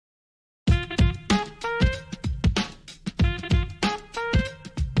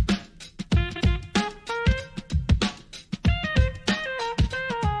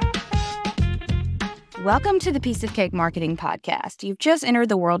Welcome to the Piece of Cake Marketing Podcast. You've just entered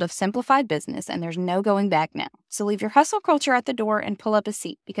the world of simplified business and there's no going back now. So leave your hustle culture at the door and pull up a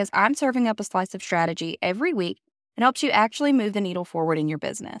seat because I'm serving up a slice of strategy every week that helps you actually move the needle forward in your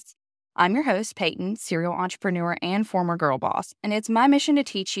business. I'm your host, Peyton, serial entrepreneur and former girl boss, and it's my mission to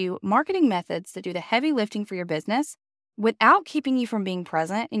teach you marketing methods that do the heavy lifting for your business without keeping you from being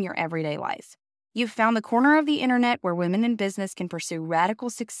present in your everyday life. You've found the corner of the internet where women in business can pursue radical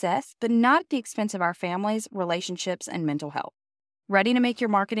success, but not at the expense of our families, relationships, and mental health. Ready to make your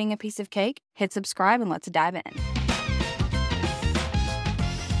marketing a piece of cake? Hit subscribe and let's dive in.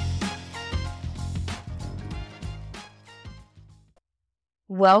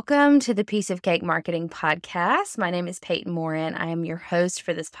 Welcome to the Piece of Cake Marketing Podcast. My name is Peyton Morin. I am your host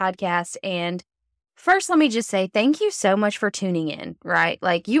for this podcast. And first, let me just say thank you so much for tuning in, right?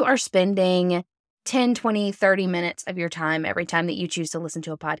 Like you are spending 10, 20, 30 minutes of your time every time that you choose to listen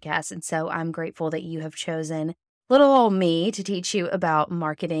to a podcast. And so I'm grateful that you have chosen little old me to teach you about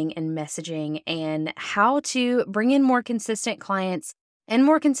marketing and messaging and how to bring in more consistent clients and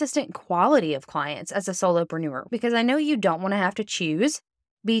more consistent quality of clients as a solopreneur. Because I know you don't want to have to choose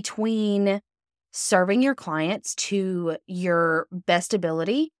between serving your clients to your best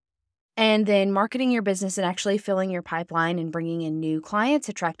ability and then marketing your business and actually filling your pipeline and bringing in new clients,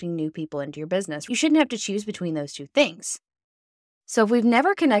 attracting new people into your business. You shouldn't have to choose between those two things. So if we've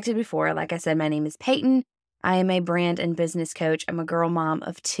never connected before, like I said, my name is Peyton. I am a brand and business coach. I'm a girl mom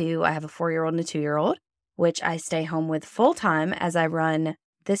of two. I have a 4-year-old and a 2-year-old, which I stay home with full time as I run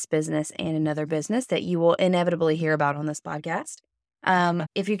this business and another business that you will inevitably hear about on this podcast.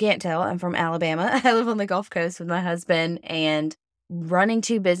 If you can't tell, I'm from Alabama. I live on the Gulf Coast with my husband, and running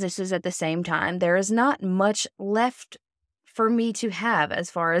two businesses at the same time, there is not much left for me to have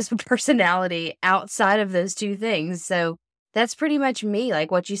as far as personality outside of those two things. So that's pretty much me. Like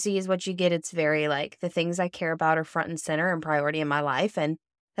what you see is what you get. It's very like the things I care about are front and center and priority in my life. And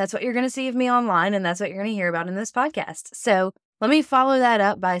that's what you're going to see of me online. And that's what you're going to hear about in this podcast. So let me follow that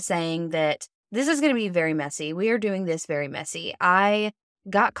up by saying that this is going to be very messy. We are doing this very messy. I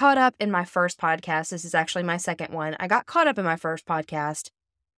got caught up in my first podcast. This is actually my second one. I got caught up in my first podcast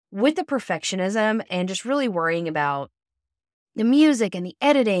with the perfectionism and just really worrying about the music and the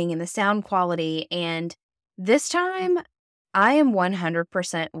editing and the sound quality. And this time I am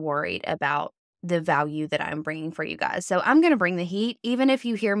 100% worried about the value that I'm bringing for you guys. So I'm going to bring the heat, even if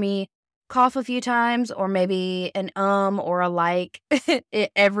you hear me cough a few times or maybe an or a like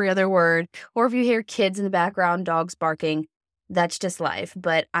every other word, or if you hear kids in the background, dogs barking. That's just life,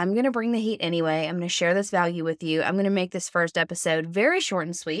 but I'm going to bring the heat anyway. I'm going to share this value with you. I'm going to make this first episode very short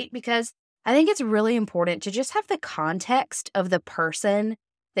and sweet because I think it's really important to just have the context of the person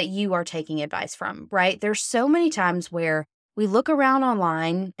that you are taking advice from, right? There's so many times where we look around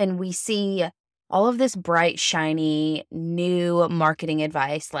online and we see all of this bright, shiny, new marketing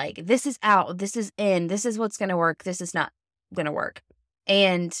advice, like this is out, this is in, this is what's going to work, this is not going to work.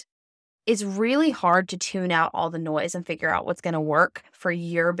 And it's really hard to tune out all the noise and figure out what's going to work for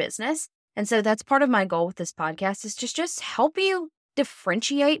your business. And so that's part of my goal with this podcast is just help you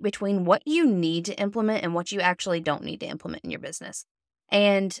differentiate between what you need to implement and what you actually don't need to implement in your business.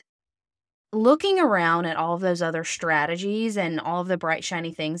 And looking around at all of those other strategies and all of the bright,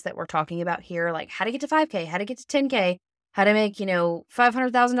 shiny things that we're talking about here, like how to get to 5K, how to get to 10K, how to make,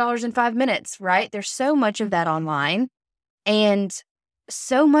 $500,000 in 5 minutes, right? There's so much of that online. And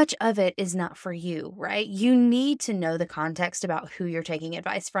so much of it is not for you, right? You need to know the context about who you're taking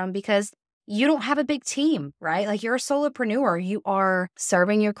advice from because you don't have a big team, right? Like you're a solopreneur. You are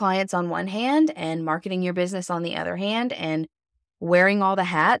serving your clients on one hand and marketing your business on the other hand and wearing all the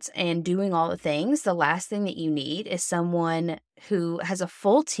hats and doing all the things. The last thing that you need is someone who has a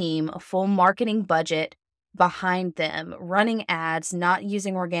full team, a full marketing budget behind them, running ads, not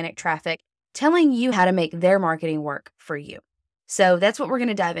using organic traffic, telling you how to make their marketing work for you. So that's what we're going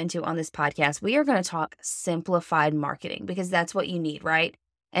to dive into on this podcast. We are going to talk simplified marketing because that's what you need, right?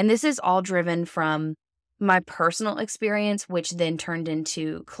 And this is all driven from my personal experience, which then turned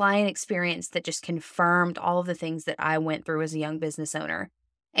into client experience that just confirmed all of the things that I went through as a young business owner.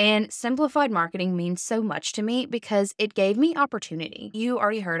 And simplified marketing means so much to me because it gave me opportunity. You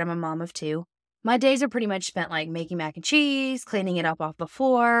already heard I'm a mom of two. My days are pretty much spent like making mac and cheese, cleaning it up off the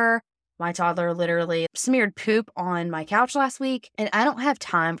floor. My toddler literally smeared poop on my couch last week, and I don't have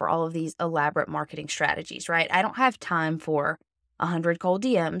time for all of these elaborate marketing strategies, right? I don't have time for 100 cold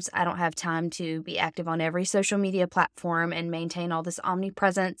DMs. I don't have time to be active on every social media platform and maintain all this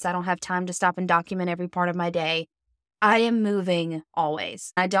omnipresence. I don't have time to stop and document every part of my day. I am moving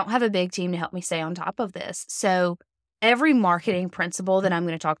always. I don't have a big team to help me stay on top of this. So Every marketing principle that I'm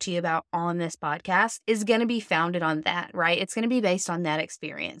going to talk to you about on this podcast is going to be founded on that, right? It's going to be based on that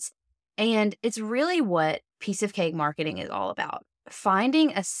experience. And it's really what Piece of Cake marketing is all about.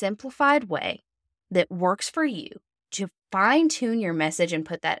 Finding a simplified way that works for you to fine tune your message and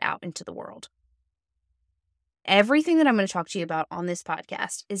put that out into the world. Everything that I'm going to talk to you about on this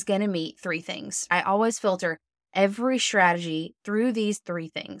podcast is going to meet three things. I always filter every strategy through these three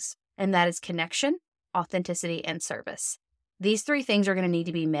things, and that is connection, authenticity, and service. These three things are going to need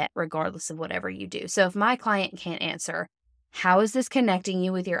to be met regardless of whatever you do. So if my client can't answer, how is this connecting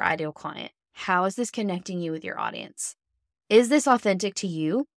you with your ideal client? How is this connecting you with your audience? Is this authentic to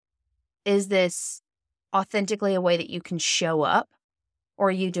you? Is this authentically a way that you can show up? Or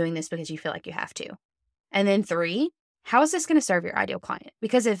are you doing this because you feel like you have to? And then three, how is this going to serve your ideal client?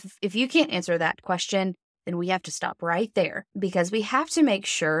 Because if you can't answer that question, then we have to stop right there, because we have to make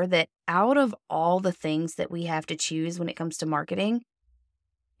sure that out of all the things that we have to choose when it comes to marketing,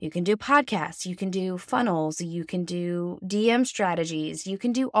 you can do podcasts, you can do funnels, you can do DM strategies, you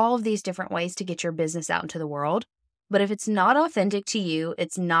can do all of these different ways to get your business out into the world. But if it's not authentic to you,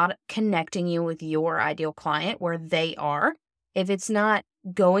 it's not connecting you with your ideal client where they are, if it's not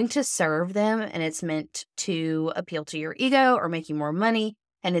going to serve them and it's meant to appeal to your ego or make you more money,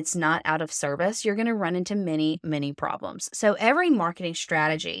 and it's not out of service, you're going to run into many, many problems. So every marketing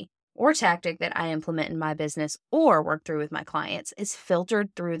strategy or tactic that I implement in my business or work through with my clients is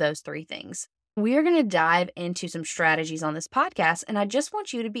filtered through those three things. We are going to dive into some strategies on this podcast, and I just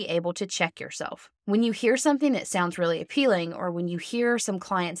want you to be able to check yourself. When you hear something that sounds really appealing, or when you hear some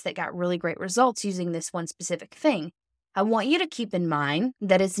clients that got really great results using this one specific thing, I want you to keep in mind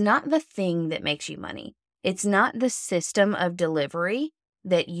that it's not the thing that makes you money. It's not the system of delivery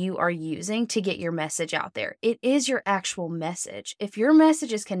that you are using to get your message out there. It is your actual message. If your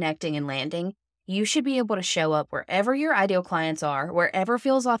message is connecting and landing, you should be able to show up wherever your ideal clients are, wherever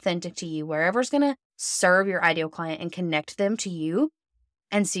feels authentic to you, wherever's going to serve your ideal client and connect them to you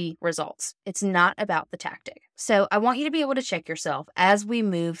and see results. It's not about the tactic. So I want you to be able to check yourself as we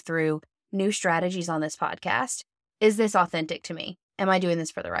move through new strategies on this podcast. Is this authentic to me? Am I doing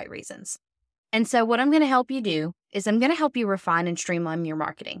this for the right reasons? And so what I'm going to help you do is I'm going to help you refine and streamline your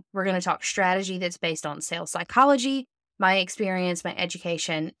marketing. We're going to talk strategy that's based on sales psychology, my experience, my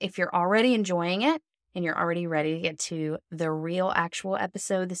education. If you're already enjoying it and you're already ready to get to the real actual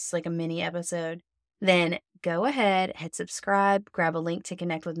episode, this is like a mini episode, then go ahead, hit subscribe, grab a link to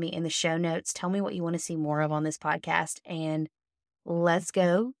connect with me in the show notes. Tell me what you want to see more of on this podcast, and let's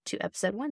go to episode 1.